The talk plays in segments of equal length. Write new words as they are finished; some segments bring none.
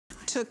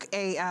took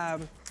a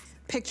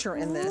picture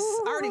in this.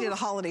 I already did a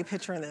holiday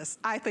picture in this.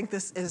 I think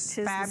this is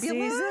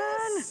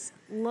fabulous.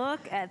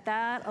 Look at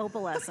that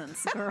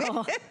opalescence,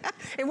 girl.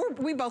 And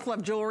we both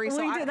love jewelry.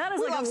 We do. That is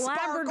like a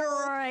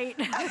Labradorite.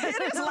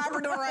 It is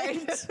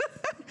Labradorite.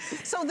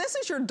 So this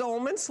is your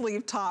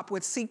DolmanSleeve top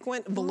with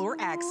sequin velour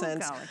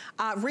accents.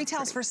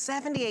 Retails for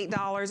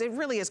 $78. It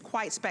really is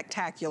quite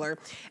spectacular.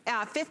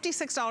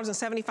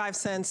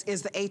 $56.75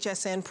 is the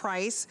HSN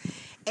price.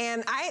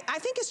 And I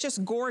think it's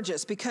just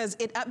gorgeous because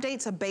it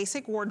updates a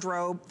basic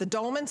wardrobe. The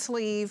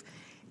DolmanSleeve,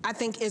 I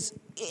think it's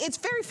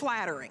very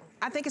flattering.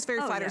 I think it's very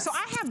flattering. Yes. So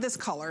I have this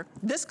color.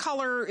 This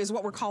color is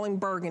what we're calling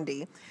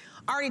burgundy.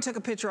 I already took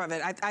a picture of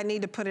it. I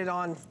need to put it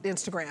on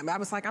Instagram. I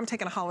was like, I'm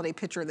taking a holiday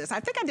picture of this. I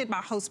think I did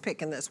my host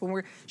pick in this. When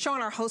we're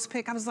showing our host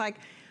pick, I was like,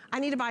 I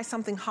need to buy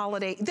something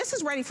holiday. This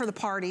is ready for the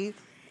party.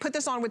 Put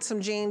this on with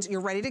some jeans, you're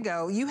ready to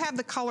go. You have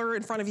the color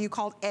in front of you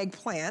called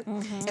eggplant,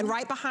 and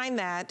right behind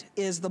that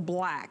is the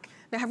black.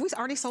 Now, have we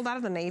already sold out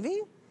of the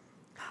navy?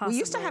 Possibly. We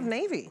used to have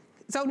navy.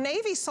 So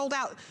navy sold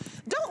out.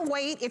 Don't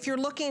wait if you're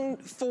looking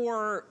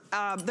for,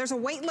 there's a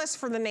wait list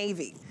for the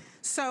navy.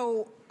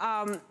 So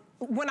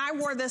when I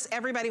wore this,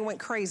 everybody went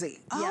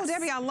crazy. Oh, yes.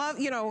 Debbie, I love,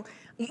 you know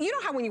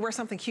how when you wear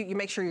something cute, you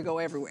make sure you go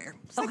everywhere.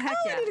 It's like, I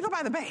need to go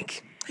by the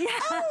bank. Yeah.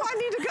 Oh, I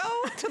need to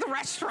go to the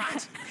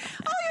restaurant.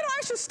 Oh,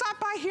 I should stop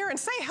by here and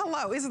say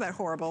hello. Isn't that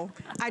horrible?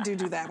 I do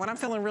that. When I'm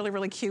feeling really,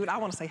 really cute, I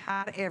want to say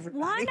hi to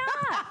everybody. Why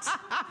not?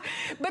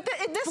 But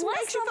this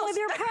makes you feel with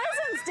your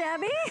presence,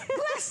 Debbie.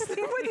 Bless them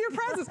with your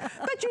presence.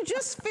 But you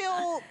just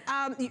feel,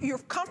 you're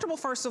comfortable,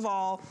 first of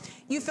all.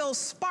 You feel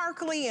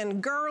sparkly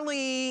and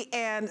girly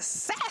and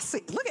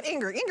sassy. Look at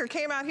Inger. Inger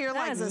came out here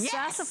like, yes. That is a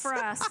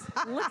sassafras.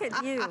 Look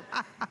at you.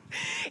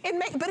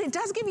 But it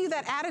does give you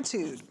that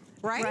attitude.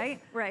 Right?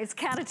 Right. It's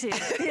catitude.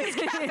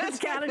 It's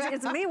catitude.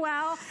 It's me,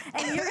 wow.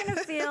 And you're gonna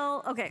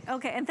feel, okay.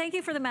 And thank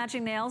you for the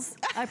matching nails.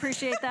 I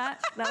appreciate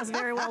that. That was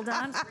very well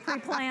done.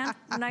 Pre-planned,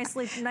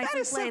 nicely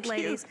played,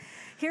 ladies.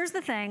 Here's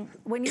the thing,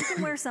 when you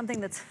can wear something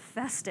that's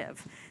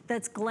festive,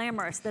 that's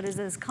glamorous, that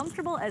is as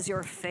comfortable as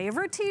your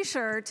favorite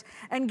t-shirt,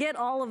 and get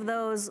all of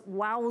those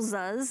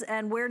wowzas,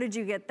 and where did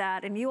you get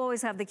that? And you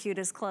always have the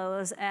cutest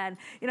clothes, and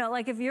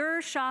like if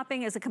you're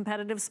shopping as a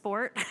competitive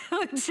sport,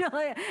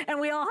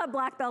 and we all have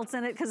black belts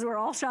in it because we're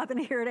all shopping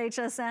here at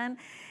HSN,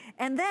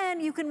 and then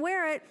you can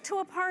wear it to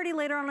a party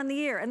later on in the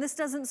year. And this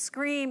doesn't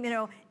scream,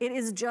 it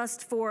is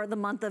just for the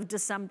month of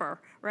December,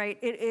 right?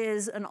 It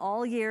is an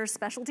all year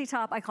specialty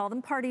top. I call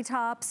them party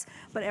tops,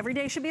 but every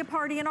day should be a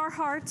party in our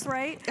hearts,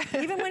 right?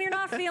 Even when you're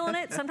not feeling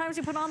it, sometimes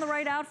you put on the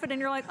right outfit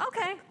and you're like,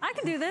 okay, I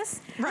can do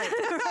this. Right.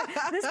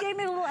 This gave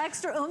me a little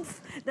extra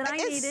oomph that I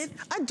needed.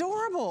 It's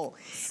adorable.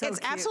 It's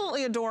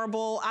absolutely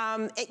adorable.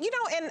 And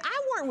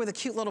I wore it with a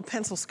cute little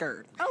pencil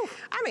skirt. Oh.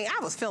 I mean,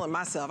 I was feeling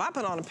myself. I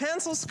put on a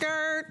pencil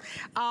skirt.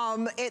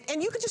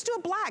 And you could just do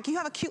a black. You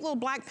have a cute little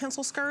black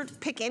pencil skirt,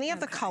 pick any of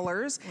the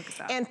colors,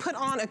 and put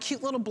on a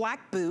cute little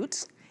black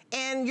boot,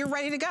 and you're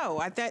ready to go.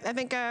 I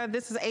think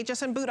this is an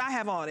HSN boot I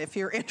have on if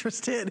you're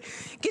interested.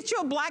 Get you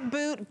a black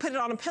boot, put it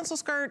on a pencil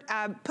skirt,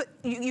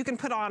 you can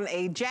put on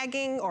a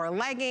jegging or a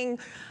legging,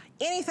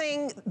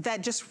 anything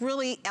that just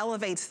really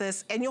elevates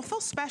this, and you'll feel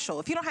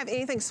special. If you don't have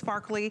anything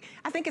sparkly,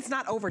 I think it's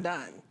not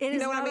overdone. It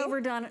is not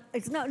overdone.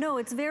 It's no,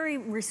 it's very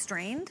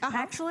restrained,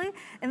 actually.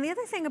 And the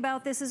other thing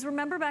about this is,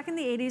 remember back in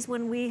the 80s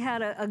when we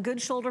had a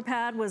good shoulder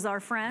pad was our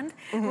friend,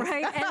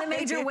 right? And it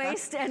made your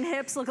waist and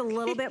hips look a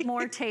little bit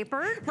more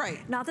tapered.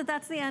 Right. Not that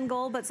that's the end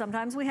goal, but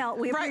sometimes we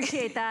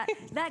appreciate that.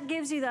 That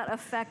gives you that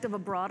effect of a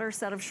broader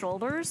set of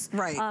shoulders.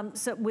 Right.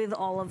 So with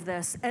all of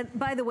this. And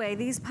by the way,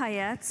 these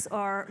paillettes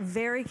are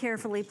very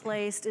carefully placed.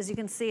 As you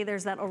can see,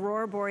 there's that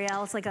aurora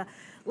borealis, like a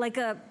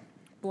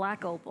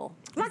black opal.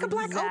 Like a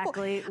black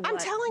opal. I'm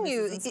telling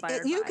you,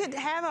 you could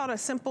have on a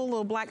simple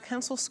little black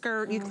pencil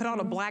skirt. You can put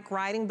on a black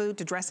riding boot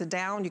to dress it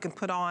down. You can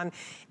put on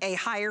a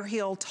higher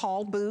heel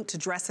tall boot to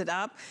dress it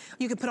up.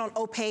 You could put on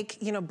opaque,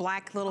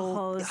 black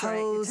little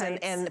hose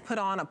and put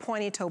on a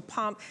pointy toe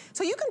pump.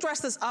 So you can dress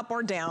this up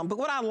or down, but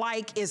what I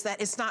like is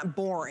that it's not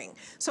boring.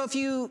 So if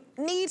you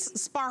need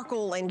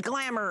sparkle and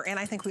glamour, and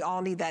I think we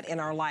all need that in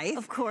our life.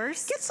 Of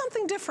course. Get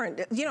something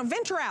different,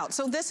 venture out.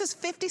 So this is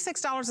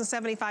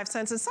 $56.75,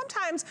 and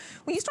sometimes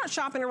when you start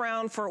shopping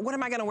around for what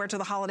am I going to wear to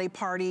the holiday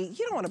party,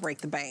 you don't want to break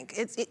the bank.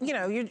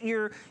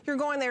 You're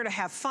going there to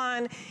have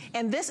fun,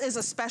 and this is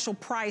a special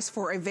price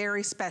for a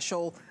very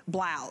special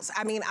blouse.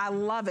 I mean, I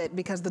love it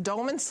because the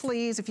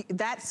DolmanSleeves,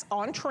 that's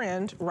on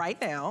trend right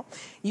now.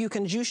 You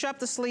can juice up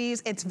the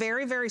sleeves. It's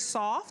very, very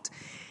soft,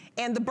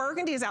 and the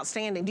burgundy is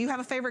outstanding. Do you have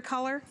a favorite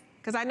color?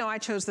 Because I know I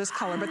chose this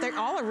color, but they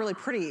all are really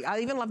pretty. I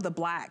even love the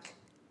black.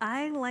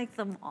 I like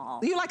them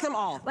all. You like them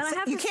all. But I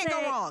have to say,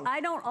 go wrong.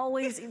 I don't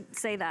always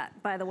say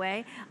that, by the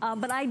way.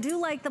 But I do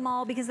like them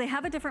all because they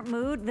have a different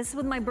mood. This is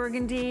with my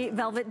burgundy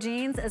velvet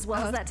jeans, as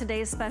well as that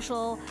today's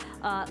special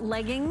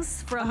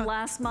leggings from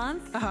last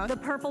month. The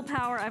purple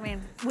power, I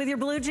mean, with your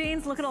blue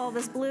jeans, look at all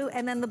this blue.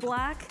 And then the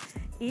black,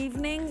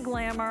 evening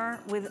glamour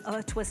with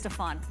a twist of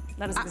fun.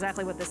 That is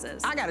exactly what this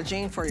is. I got a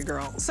jean for you,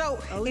 girl. So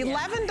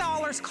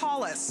 $11,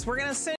 call us. We're gonna send